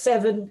 6,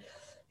 7.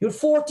 You had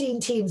 14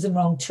 teams in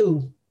round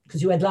 2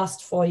 because you had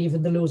lost 5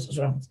 in the losers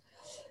round.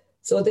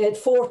 So they had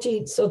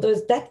 14. So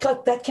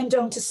that came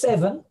down to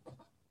 7.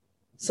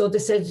 So they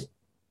said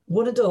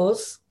one of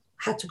those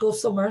had to go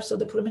somewhere, so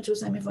they put them into a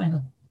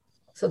semi-final.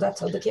 So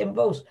that's how they came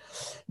about.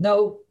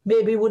 Now,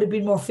 maybe it would have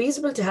been more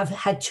feasible to have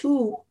had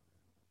 2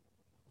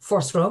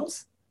 first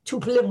rounds, 2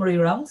 preliminary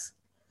rounds,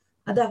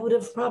 and that would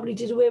have probably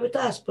did away with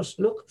that. But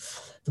look,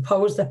 the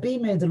powers that be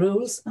made the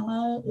rules,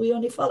 and we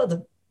only follow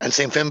them. And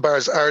St.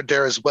 Finbarrs are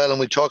there as well. And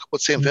we'll talk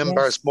about St.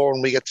 Finbarrs more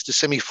when we get to the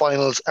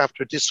semi-finals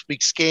after this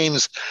week's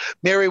games.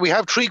 Mary, we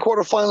have 3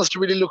 quarter-finals to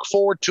really look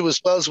forward to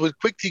as well. So we'll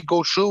quickly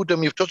go through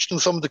them. You've touched on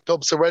some of the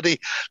clubs already.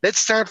 Let's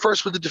start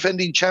first with the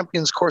defending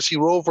champions, Courcey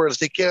Rovers.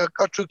 They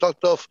got through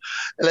Cloughduff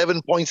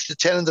 11 points to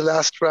 10 in the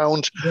last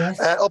round.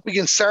 Yes. Up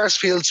against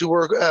Sarsfields, who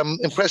were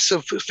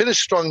impressive,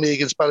 finished strongly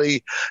against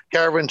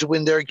Ballygarvan to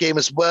win their game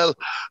as well.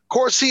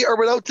 Courcey are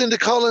without Linda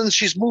Collins.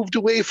 She's moved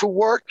away for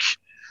work.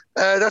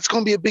 That's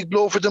going to be a big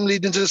blow for them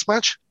leading into this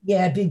match.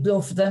 Yeah, a big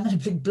blow for them and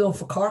a big blow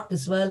for Cork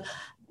as well.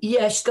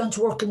 Yeah, she's gone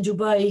to work in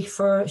Dubai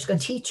she's gone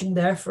teaching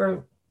there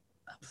for,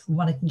 from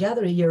what I can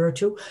gather, a year or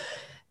 2.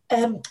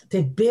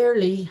 They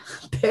barely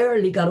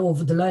got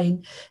over the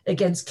line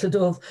against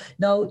Clodove.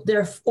 Now,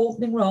 their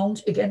opening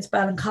round against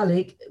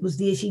Ballincollig was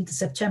the 18th of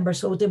September,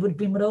 so they would have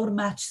been without a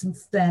match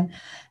since then.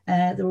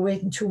 They were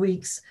waiting 2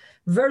 weeks.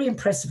 Very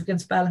impressive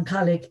against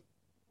Ballincollig.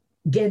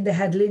 Again, they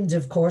had Linda,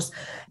 of course,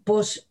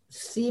 but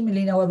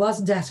seemingly, now I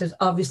wasn't at it,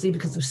 obviously,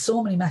 because there were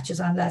so many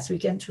matches on last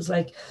weekend.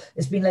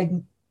 It's been like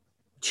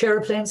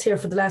aeroplanes here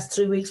for the last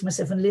 3 weeks,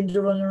 myself and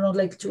Linda running around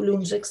like 2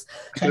 lunatics,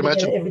 trying to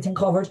get everything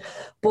covered.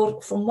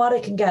 But from what I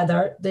can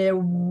gather, they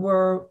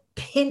were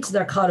pinned to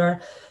their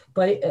collar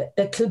by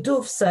a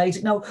Clodove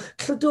side. Now,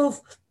 Clodove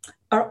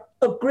are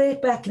a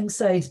great battling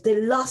side. They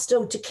lost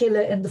out to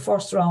Killa in the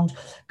first round,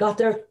 got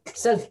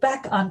themselves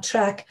back on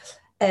track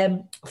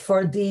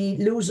for the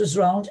losers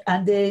round,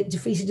 and they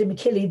defeated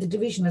Imachilly, the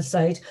divisional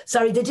side.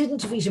 Sorry, they didn't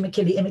defeat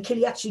Imachilly.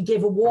 Imachilly actually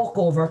gave a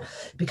walkover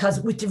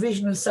because with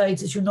divisional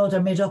sides, as you know, they're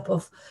made up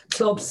of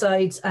club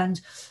sides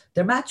and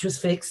their match was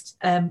fixed.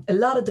 A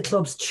lot of the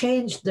clubs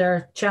changed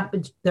their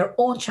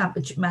own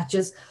championship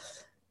matches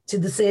to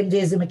the same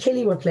day as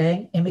Imachilly were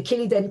playing.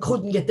 Imachilly then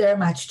couldn't get their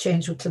match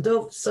changed with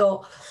Clodove,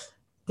 so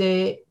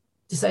they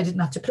decided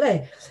not to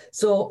play.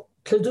 So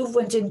Clodove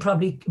went in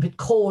probably a bit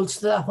cold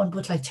to that one,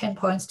 but like 10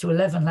 points to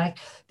 11. Like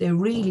they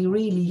really,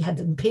 really had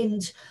them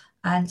pinned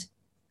and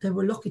they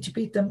were lucky to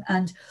beat them.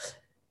 And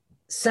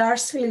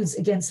Sarsfields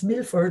against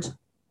Milford,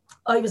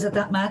 I was at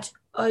that match.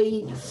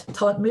 I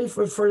thought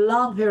Milford for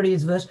long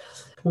periods of it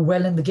were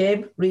well in the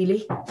game,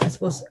 really. I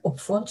suppose up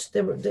front,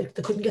 they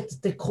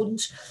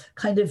couldn't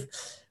kind of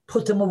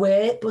put them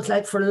away, but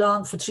like for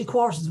 3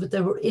 quarters, but they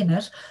were in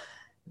it.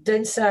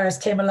 Then Sars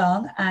came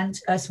along and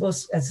I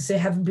suppose, as I say,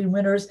 having been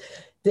winners,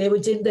 they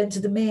went in then to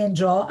the main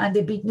draw and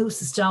they beat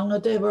Newcestown. Now,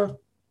 they were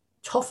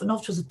tough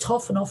enough. It was a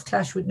tough enough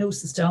clash with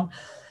Newcestown,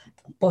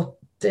 but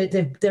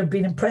they've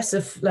been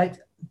impressive. Like,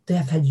 they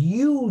have had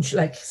huge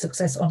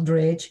success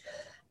underage,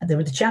 and they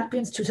were the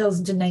champions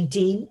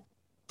 2019.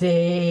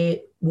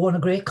 They won a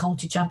great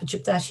county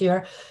championship that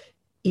year.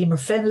 Emer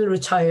Fennell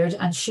retired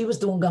and she was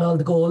the one who got all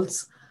the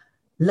goals.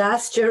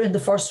 Last year in the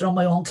first round,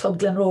 my own club,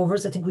 Glen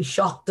Rovers, I think we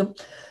shocked them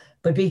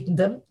by beating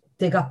them.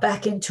 They got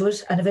back into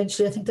it and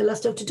eventually I think they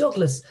lost out to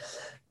Douglas.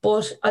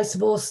 But I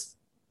suppose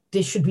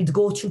they should be the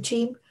go-to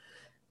team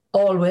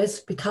always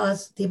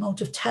because the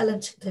amount of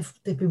talent, they've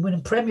been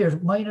winning Premier,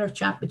 minor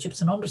championships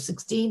and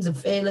under-16s and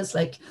failures,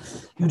 like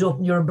you'd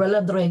open your umbrella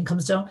and the rain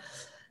comes down.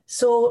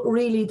 So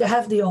really, they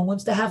have the young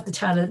ones, they have the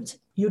talent.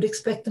 You'd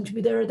expect them to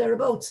be there or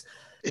thereabouts.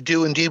 They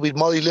do indeed. We had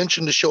Molly Lynch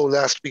on the show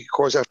last week, of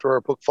course, after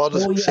our Puck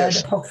Fada success.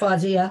 Yeah, the Puck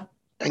Fada, yeah.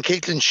 And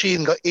Caitlin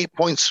Sheehan got 8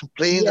 points from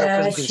playing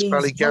that against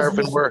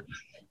Ballygarvan, where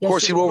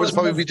Courcey Rovers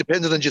probably be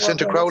dependent on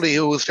Jacinta Crowley,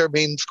 who was their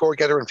main score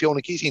getter, and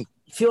Fiona Keating.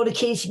 Fiona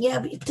Keating, yeah,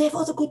 but they have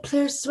other good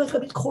players as well. I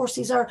mean,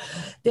 Courcey's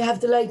they have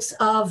the likes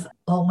of,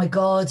 oh my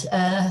God,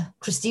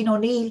 Christine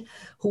O'Neill,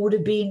 who would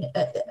have been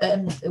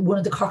one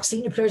of the Cork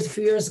senior players a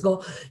few years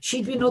ago.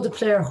 She'd be another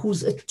player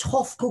who's a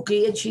tough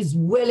cookie and she's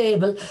well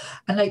able,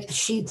 and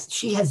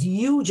she has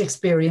huge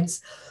experience.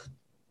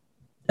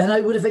 And I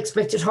would have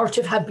expected her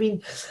to have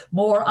been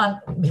more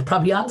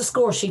probably on the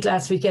score sheet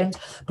last weekend,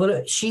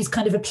 but she's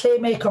kind of a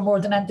playmaker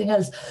more than anything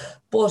else.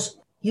 But,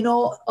 you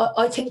know,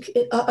 I think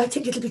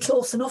it'll be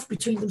close enough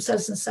between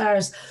themselves and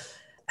SARS.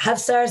 Have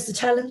SARS the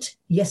talent?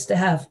 Yes, they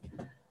have.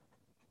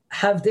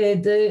 Have they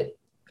the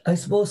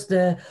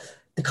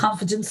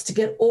confidence to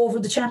get over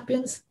the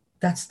champions?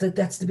 That's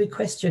the big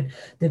question.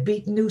 They've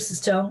beaten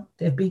Newcestown.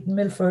 They've beaten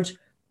Milford.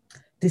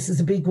 This is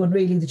a big one,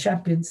 really, the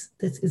champions.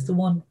 This is the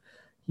one,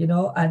 you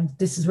know, and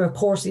this is where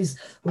Courses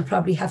will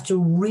probably have to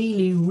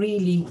really,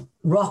 really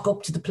rock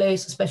up to the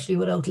place, especially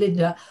without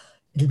Linda.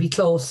 It'll be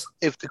close.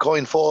 If the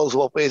coin falls,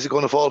 what way is it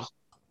going to fall?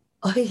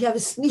 I have a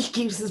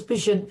sneaky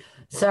suspicion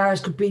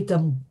SARS could beat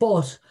them,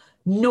 but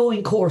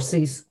knowing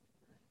Courses,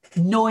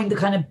 knowing the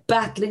kind of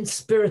battling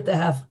spirit they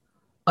have,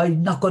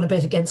 I'm not going to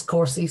bet against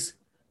Courses.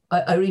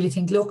 I really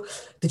think, look,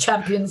 the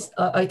champions,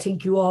 I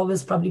think you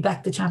always probably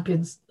back the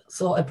champions.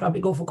 So I'd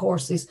probably go for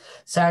Courses.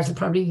 SARS will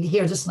probably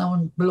hear this now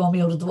and blow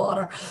me out of the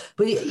water.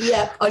 But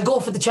yeah, I'll go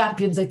for the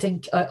champions, I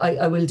think.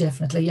 I will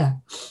definitely, yeah.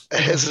 A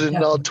hesitant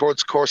nod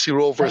towards Courcey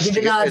Rovers. I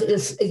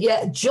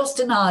think just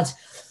a nod.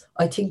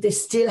 I think they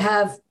still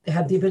have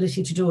the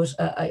ability to do it.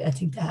 I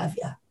think they have,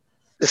 yeah.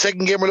 The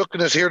second game we're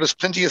looking at here, there's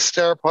plenty of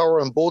star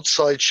power on both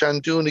sides.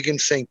 Shandoon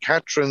against St.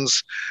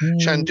 Catherine's.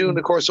 Shandoon,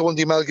 of course, won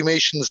the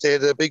amalgamations. They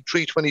had a big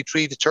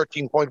 3-23 to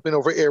 13-point win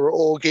over Éire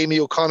Óg.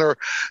 Amy O'Connor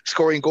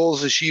scoring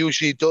goals as she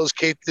usually does.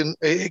 Caitlin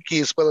Hickey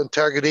as well on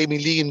target. Amy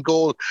Lee in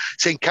goal.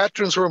 St.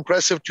 Catherine's were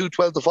impressive,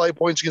 2-12 to 5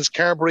 points against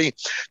Carbery.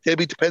 They'll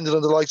be dependent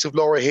on the likes of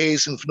Laura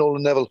Hayes and Finola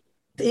Neville.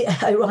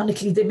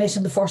 Ironically, they met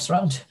in the first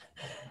round.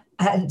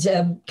 And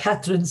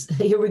Catherine's,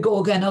 here we go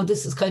again. Now,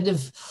 this is kind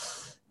of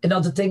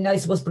another thing, I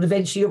suppose, but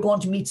eventually you're going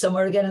to meet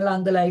somewhere again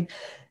along the line.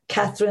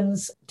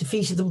 Catherine's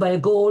defeated them by a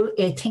goal.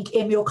 I think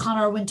Amy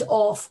O'Connor went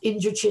off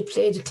injured. She had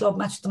played a club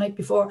match the night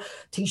before. I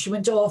think she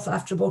went off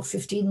after about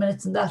 15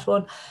 minutes in that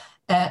one.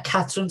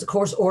 Catherine's, of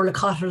course, Orla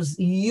Cotter's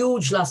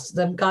huge loss to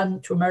them, gone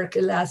to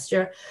America last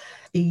year.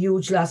 A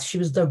huge loss. She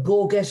was their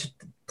go-getter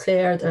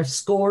player, their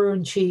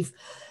scorer-in-chief.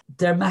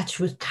 Their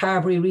match with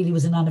Carbery really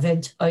was a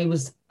non-event. I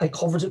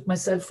covered it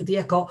myself with the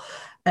Echo.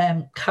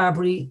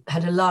 Carbery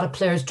had a lot of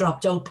players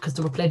dropped out because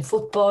they were playing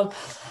football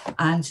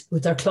and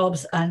with their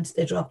clubs, and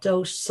they dropped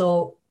out.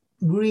 So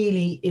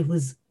really, it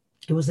was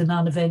a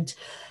non-event.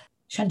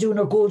 Shandoon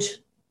are good.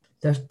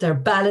 They're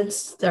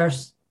balanced. They have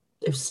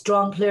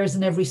strong players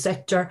in every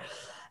sector.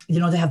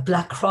 You know, they have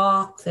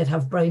Blackrock. They'd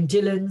have Brian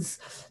Dillons.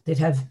 They'd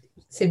have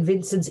St.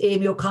 Vincent's,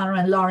 Amy O'Connor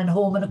and Lauren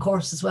Homan, of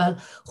course, as well,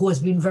 who has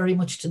been very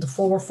much to the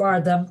fore for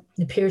them.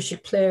 The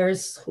Pearship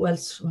players, who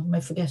else am I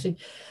forgetting?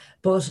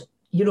 But,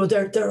 you know,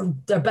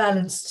 they're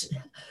balanced.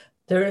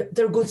 They're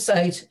a good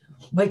side.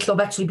 My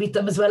club actually beat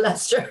them as well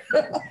last year.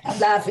 I'm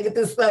laughing at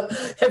this now.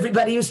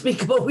 Everybody you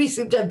speak about, we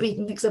seem to have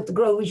beaten, except the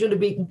Grove we should have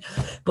beaten.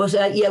 But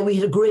yeah, we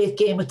had a great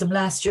game with them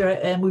last year,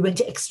 and we went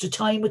to extra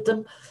time with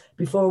them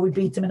before we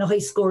beat them in a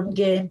high-scoring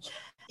game.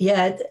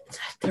 Yeah,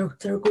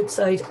 they're a good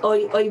side.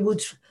 I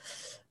would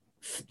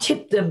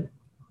tip them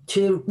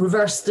to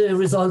reverse the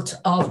result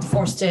of the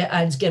first day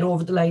and get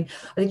over the line.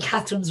 I think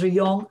Catherine's are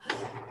young.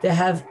 They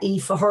have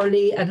Aoife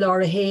Hurley and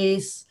Laura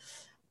Hayes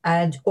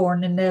and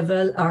Orna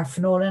Neville, or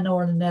Finola and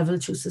Orna Neville,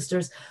 two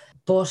sisters.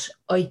 But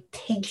I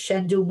think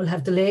Shandoon will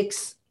have the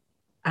legs,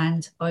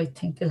 and I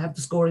think they'll have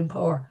the scoring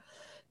power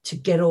to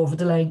get over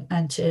the line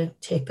and to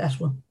take that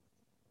one.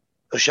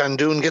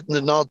 Shandoon getting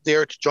the nod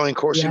there to join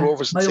Courcey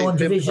Rovers. My own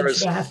division,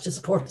 so I have to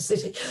support the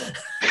city.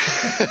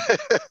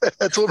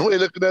 That's one way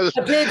of looking at it.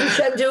 I played with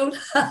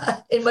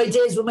Shandoon in my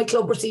days when my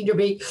club were Senior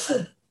B.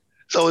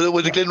 So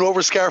with the Glen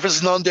Rovers scarf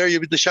isn't on there,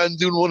 you'll be the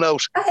Shandoon one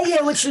out.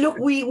 Yeah, which look,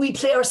 we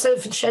play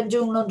ourselves in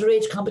Shandoon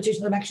underage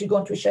competitions. I'm actually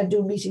going to a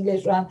Shandoon meeting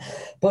later on.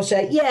 But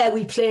yeah,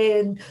 we play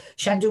in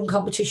Shandoon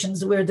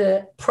competitions. We're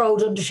the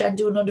proud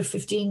Shandoon under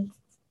 15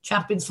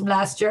 champions from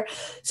last year.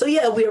 So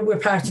yeah, we're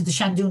part of the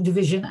Shandoon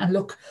division. And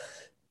look,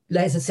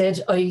 as I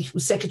said, I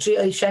was secretary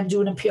of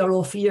Shandoon and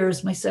PRO for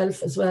years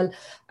myself as well.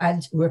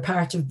 And we're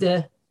part of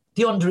the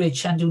underage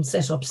Shandoon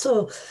setup.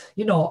 So,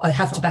 you know, I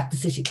have to back the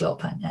City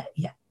Club. And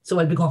yeah, so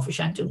I'll be going for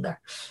Shandoon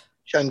there.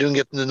 Shandoon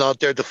getting the nod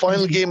there. The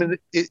final game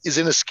is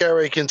in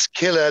Ascara against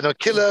Killa. Now,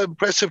 Killa,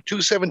 impressive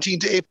 2-17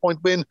 to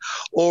 8-point win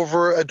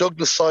over a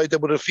Douglas side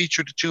that would have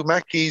featured the two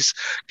Mackeys,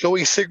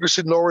 Chloe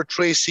Sigerson, Laura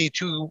Tracy,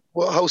 two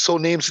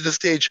household names at this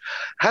stage.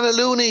 Hannah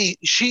Looney,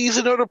 she's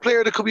another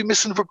player that could be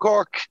missing for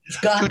Cork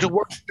due to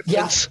work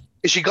commitments. Yeah.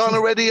 Is she gone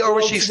already, or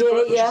is she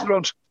still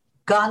around?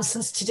 Gone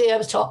since today. I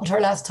was talking to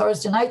her last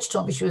Thursday night. She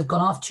told me she was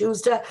gone off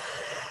Tuesday.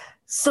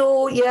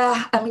 So,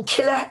 yeah, I mean,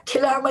 Killa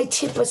are my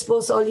tip, I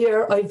suppose, all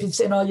year. I've been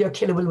saying all year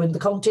Killa will win the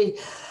county.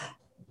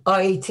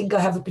 I think I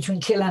have it between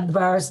Killa and the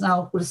Bars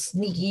now with a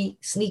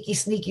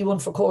sneaky one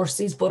for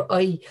Courses. But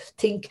I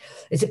think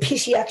it's a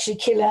pity, actually,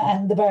 Killa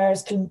and the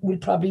Bars will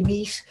probably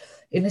meet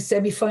in a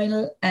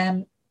semi-final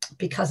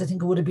because I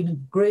think it would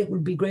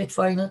be a great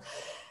final.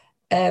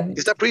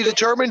 Is that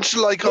predetermined? That's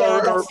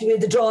the way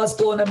the draw is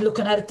going. I'm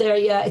looking at it there.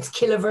 Yeah, it's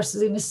Killa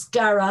versus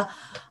Inniscarra.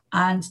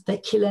 and the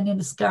Killa and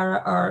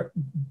Inniscarra are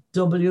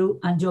W,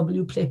 and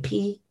W play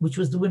P, which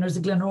was the winners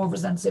of Glen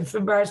Rovers and St.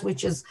 Finbarrs,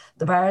 which is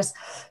the Bars.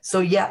 So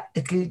yeah,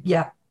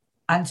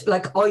 and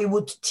like I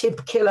would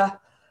tip Killa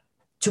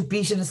to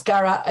beat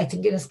Inniscarra. I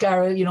think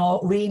Inniscarra, you know,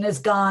 Rena's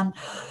gone,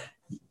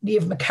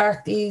 Niamh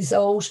McCarthy's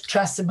out,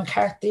 Traston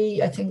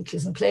McCarthy I think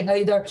isn't playing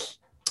either.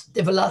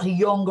 They have a lot of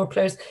younger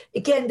players.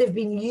 Again, they've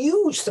been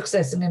huge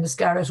success in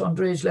Inniscarra at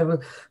underage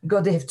level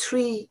because they have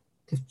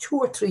two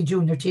or three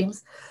junior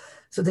teams.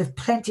 So they've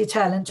plenty of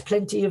talent,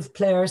 plenty of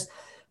players.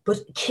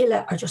 But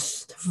Killa are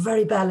just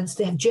very balanced.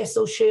 They have Jess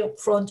O'Shea up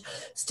front.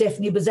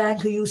 Stephanie Bazan,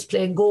 who used to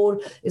play in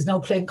goal, is now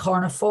playing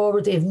corner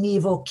forward. They have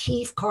Niamh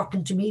O'Keefe, Cork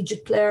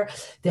Intermediate player.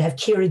 They have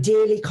Ciara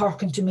Daly,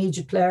 Cork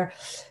Intermediate player.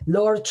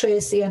 Laura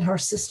Tracy and her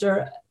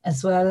sister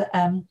as well.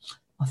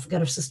 I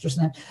forget her sister's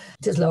name.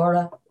 It is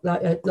Laura.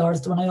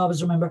 Laura's the one I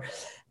always remember.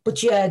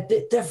 But yeah,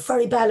 they're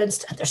very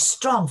balanced and they're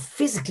strong,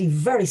 physically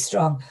very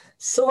strong.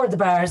 So are the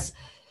Bars.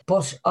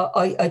 But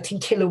I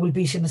think Killa will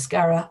beat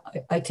Inniscarra.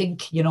 I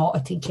think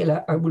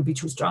Killa will be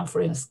too strong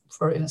for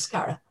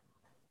Inniscarra.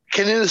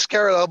 Can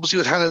Inniscarra, obviously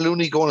with Hannah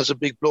Looney going as a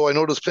big blow, I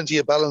know there's plenty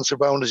of balance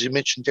around, as you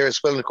mentioned there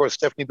as well. And of course,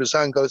 Stephanie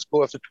Bazan got his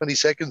goal after 20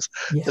 seconds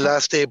the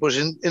last day. But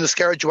in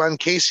Inniscarra, Joanne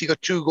Casey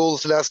got 2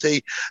 goals the last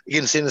day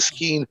against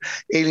Inniskeen.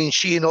 Aileen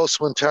Sheehan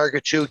also on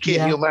target too.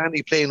 Katie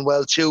O'Mahony playing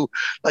well too.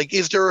 Like,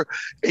 is there,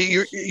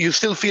 you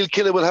still feel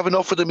Killa will have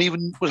enough for them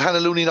even with Hannah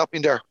Looney not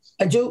being there?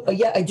 I do.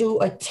 I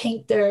do. I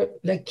think they're,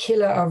 like,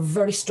 Killa are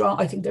very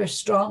strong. I think they're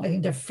strong. I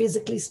think they're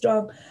physically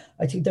strong.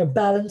 I think they're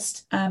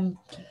balanced.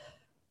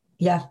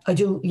 Yeah, I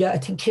do. Yeah, I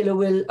think Killa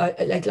will.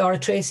 Like Laura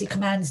Tracy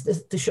commands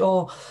the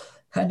show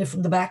kind of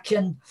from the back.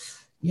 And,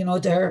 you know,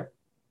 they're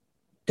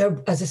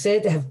as I say,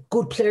 they have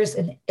good players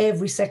in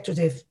every sector.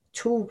 They have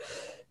 2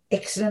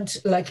 excellent,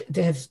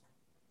 they have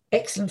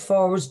excellent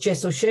forwards.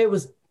 Jess O'Shea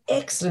was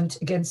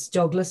excellent against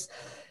Douglas.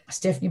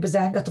 Stephanie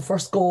Bazan got the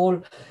first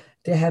goal.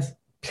 They have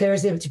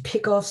players able to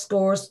pick off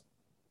scores,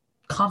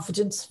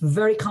 confident,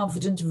 very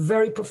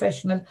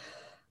professional.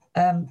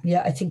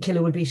 I think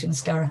Killa will beat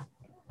Inniscarra.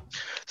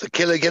 So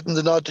Killa getting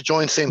the nod to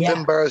join St.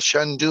 Finbarrs,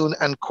 Shandoon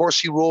and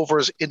Courcey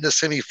Rovers in the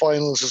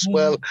semi-finals as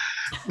well.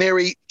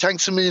 Mary,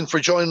 thanks a million for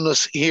joining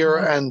us here,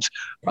 and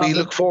we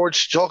look forward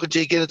to talking to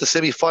you again at the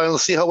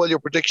semi-finals, see how well your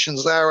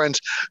predictions are. And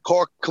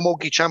Cork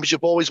Camogie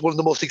Championship, always one of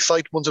the most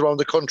exciting ones around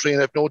the country,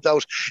 and I've no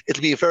doubt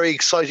it'll be a very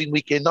exciting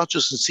weekend, not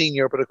just in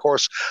senior, but of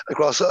course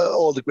across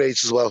all the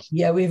grades as well.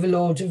 Yeah, we have a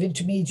load of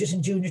intermediate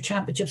and junior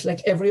championships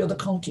like every other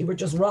county. We're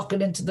just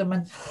rocking into them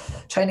and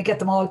trying to get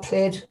them all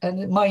played.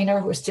 And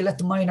minor, we're still at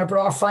the minor, but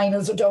our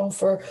finals are down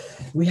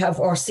we have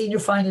our senior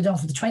final down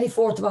for the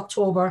 24th of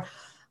October,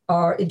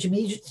 our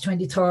intermediate the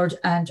 23rd,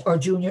 and our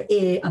junior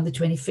A on the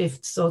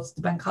 25th. So it's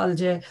the bank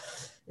holiday,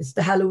 it's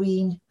the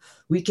Halloween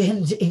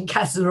weekend in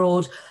Castle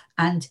Road,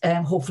 and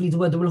hopefully the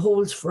weather will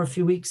hold for a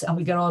few weeks and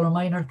we get all our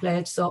minor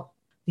played. So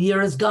the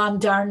year is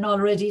gone, Darren,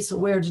 already. So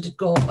where did it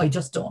go? I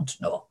just don't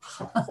know.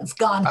 It's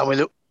gone.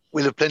 And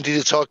we'll have plenty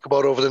to talk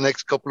about over the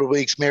next couple of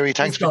weeks. Mary,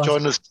 thanks for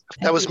joining us.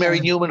 That was Mary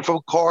Newman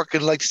from Cork,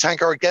 and I'd like to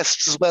thank our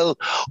guests as well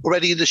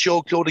already in the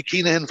show, Clodagh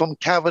Keenahan from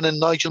Cavan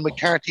and Nigel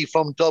McCarthy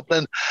from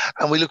Dublin.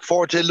 And we look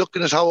forward to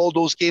looking at how all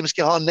those games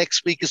get on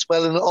next week as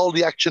well, and all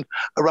the action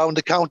around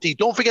the county.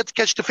 Don't forget to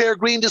catch the Fair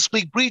Green this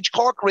week. Breach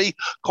Corkery,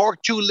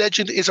 Cork Jewel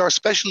Legend, is our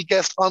special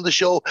guest on the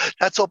show.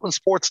 That's up on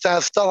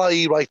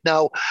sportstars.ie right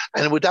now.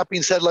 And with that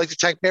being said, I'd like to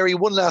thank Mary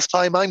one last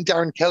time. I'm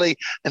Darren Kelly,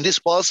 and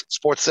this was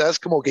Sports Stars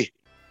Camogie.